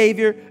risen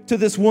Savior to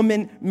this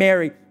woman,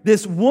 Mary.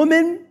 This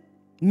woman,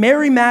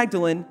 Mary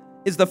Magdalene,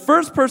 is the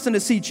first person to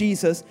see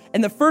Jesus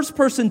and the first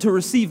person to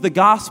receive the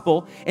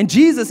gospel. And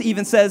Jesus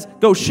even says,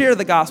 go share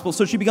the gospel.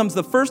 So she becomes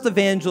the first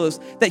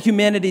evangelist that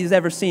humanity has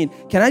ever seen.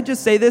 Can I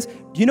just say this?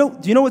 Do you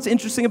know what's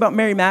interesting about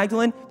Mary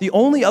Magdalene? The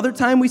only other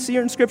time we see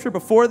her in Scripture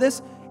before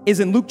this is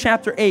in Luke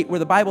chapter 8, where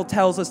the Bible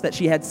tells us that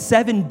she had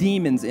 7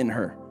 demons in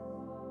her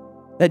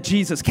that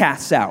Jesus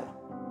casts out.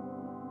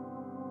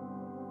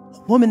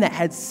 A woman that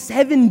had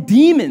 7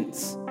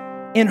 demons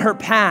in her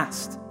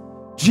past,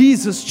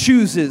 Jesus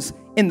chooses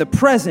in the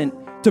present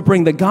to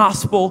bring the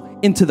gospel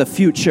into the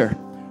future.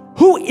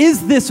 Who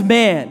is this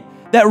man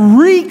that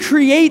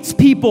recreates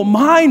people,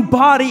 mind,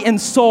 body,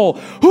 and soul?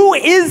 Who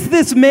is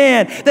this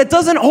man that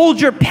doesn't hold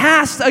your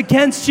past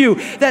against you,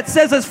 that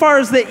says, as far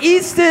as the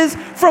east is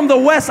from the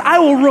west, I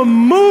will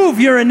remove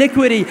your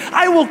iniquity.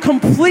 I will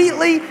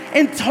completely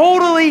and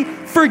totally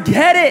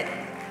forget it.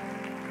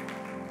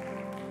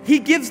 He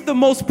gives the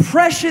most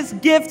precious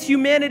gift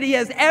humanity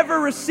has ever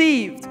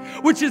received,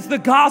 which is the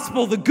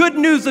gospel, the good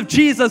news of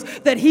Jesus,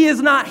 that he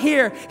is not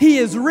here, he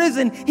is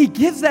risen. He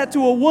gives that to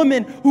a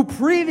woman who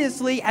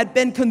previously had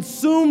been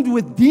consumed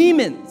with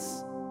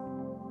demons.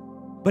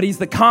 But he's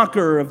the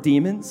conqueror of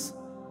demons,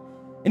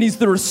 and he's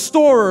the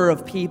restorer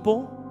of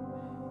people.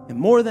 And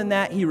more than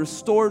that, he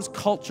restores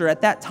culture.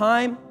 At that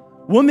time,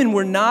 women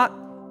were not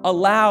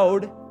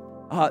allowed,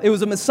 it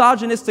was a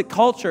misogynistic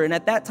culture, and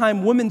at that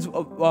time, women's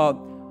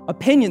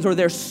opinions or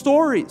their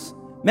stories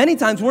many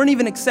times weren't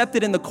even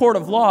accepted in the court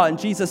of law. And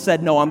Jesus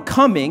said, no, I'm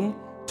coming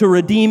to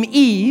redeem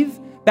Eve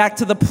back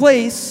to the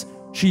place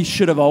she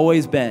should have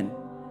always been.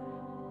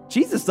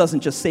 Jesus doesn't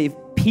just save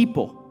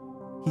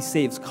people, he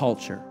saves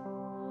culture.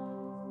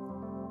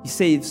 He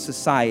saves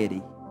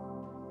society.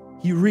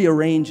 He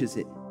rearranges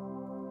it.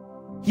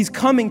 He's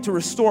coming to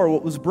restore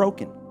what was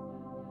broken.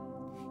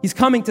 He's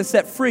coming to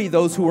set free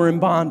those who were in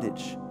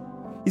bondage.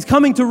 He's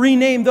coming to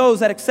rename those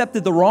that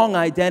accepted the wrong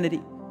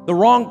identity, the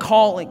wrong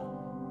calling,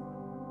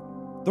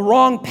 the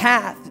wrong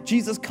path.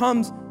 Jesus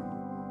comes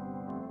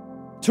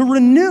to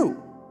renew.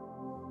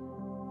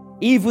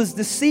 Eve was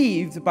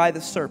deceived by the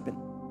serpent,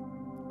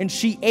 and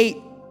she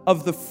ate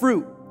of the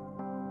fruit.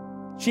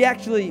 She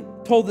actually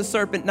told the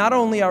serpent, not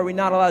only are we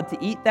not allowed to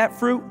eat that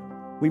fruit,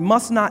 we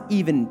must not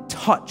even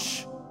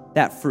touch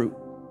that fruit.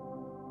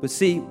 But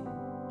see,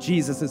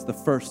 Jesus is the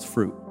first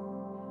fruit.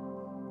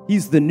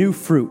 He's the new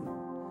fruit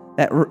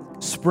that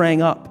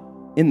sprang up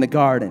in the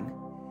garden.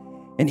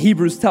 And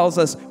Hebrews tells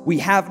us we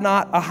have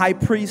not a high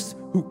priest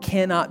who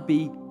cannot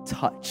be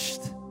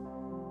touched.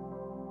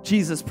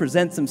 Jesus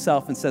presents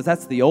himself and says,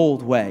 that's the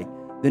old way.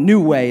 The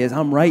new way is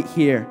I'm right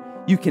here.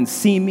 You can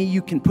see me.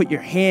 You can put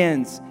your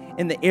hands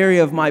in the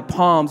area of my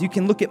palms. You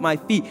can look at my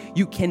feet.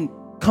 You can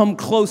come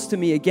close to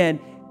me again.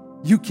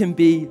 You can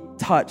be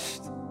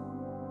touched.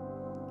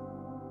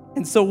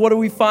 And so what do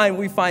we find?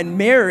 We find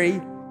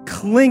Mary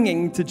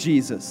clinging to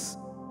Jesus.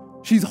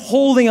 She's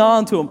holding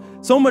on to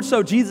him. So much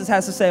so Jesus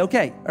has to say,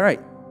 okay, all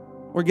right,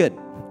 we're good.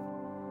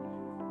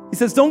 He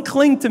says, don't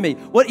cling to me.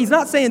 He's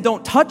not saying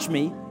don't touch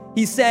me.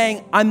 He's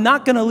saying, I'm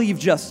not going to leave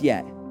just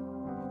yet.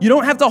 You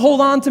don't have to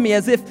hold on to me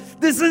as if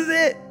this is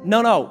it.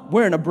 No,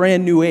 we're in a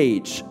brand new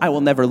age. I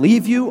will never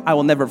leave you. I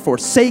will never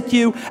forsake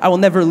you. I will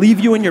never leave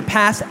you in your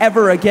past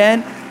ever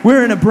again.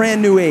 We're in a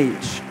brand new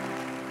age.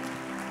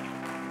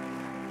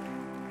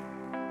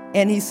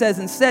 And he says,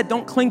 instead,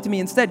 don't cling to me.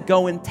 Instead,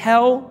 go and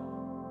tell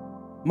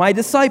my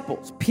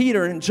disciples,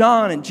 Peter and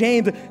John and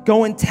James,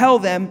 go and tell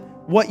them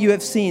what you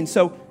have seen.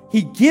 So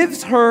he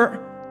gives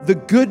her the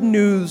good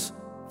news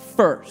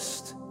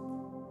first.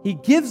 He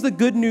gives the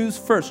good news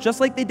first, just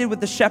like they did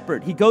with the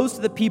shepherd. He goes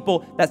to the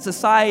people that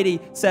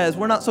society says,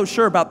 we're not so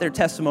sure about their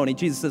testimony.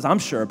 Jesus says, I'm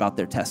sure about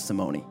their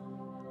testimony.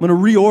 I'm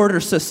going to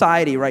reorder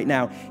society right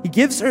now. He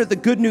gives her the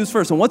good news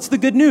first. And what's the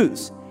good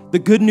news? The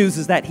good news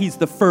is that he's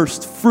the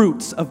first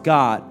fruits of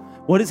God.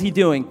 What is he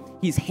doing?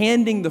 He's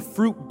handing the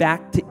fruit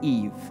back to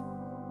Eve.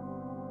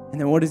 And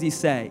then what does he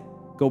say?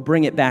 Go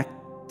bring it back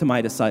to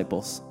my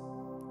disciples.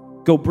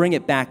 Go bring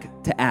it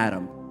back to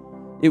Adam.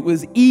 It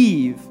was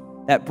Eve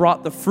that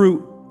brought the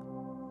fruit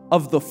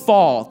of the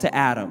fall to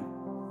Adam.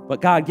 But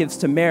God gives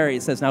to Mary,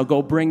 it says, now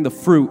go bring the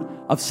fruit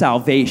of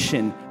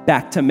salvation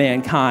back to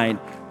mankind.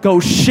 Go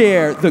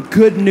share the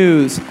good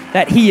news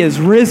that he is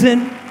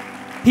risen,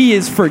 he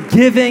is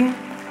forgiving,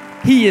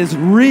 he is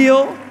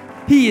real,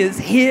 he is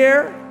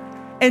here.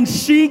 And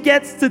she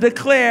gets to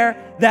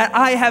declare that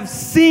I have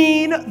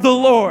seen the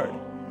Lord.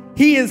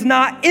 He is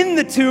not in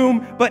the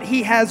tomb, but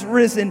he has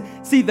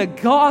risen. See, the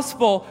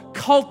gospel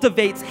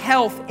cultivates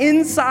health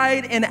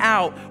inside and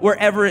out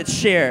wherever it's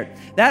shared.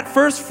 That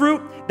first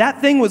fruit,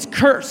 that thing was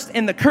cursed,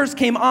 and the curse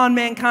came on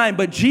mankind.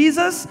 But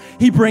Jesus,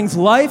 he brings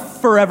life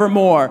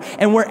forevermore.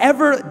 And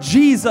wherever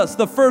Jesus,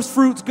 the first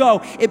fruits,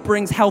 go, it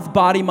brings health,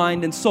 body,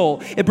 mind, and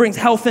soul. It brings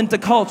health into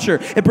culture.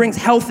 It brings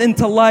health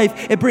into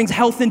life. It brings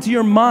health into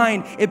your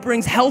mind. It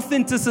brings health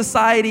into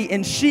society.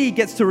 And she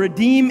gets to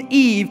redeem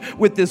Eve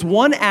with this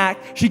one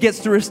act. She gets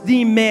to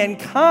redeem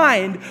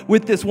mankind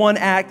with this one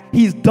act.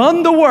 He's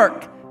done the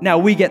work. Now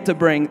we get to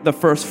bring the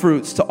first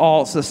fruits to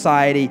all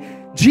society.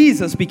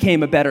 Jesus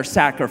became a better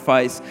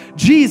sacrifice.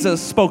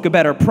 Jesus spoke a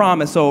better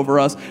promise over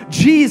us.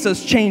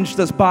 Jesus changed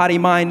us body,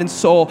 mind, and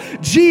soul.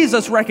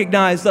 Jesus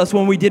recognized us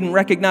when we didn't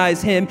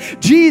recognize him.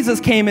 Jesus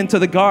came into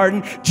the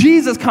garden.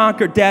 Jesus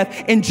conquered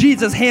death. And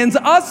Jesus hands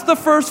us the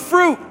first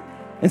fruit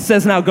and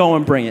says, now go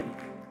and bring it.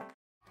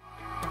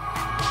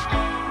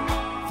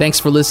 Thanks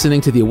for listening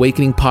to the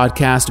Awakening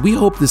Podcast. We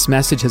hope this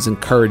message has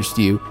encouraged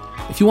you.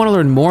 If you want to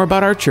learn more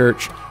about our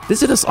church,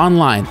 visit us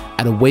online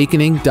at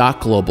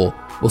awakening.global.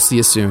 We'll see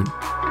you soon.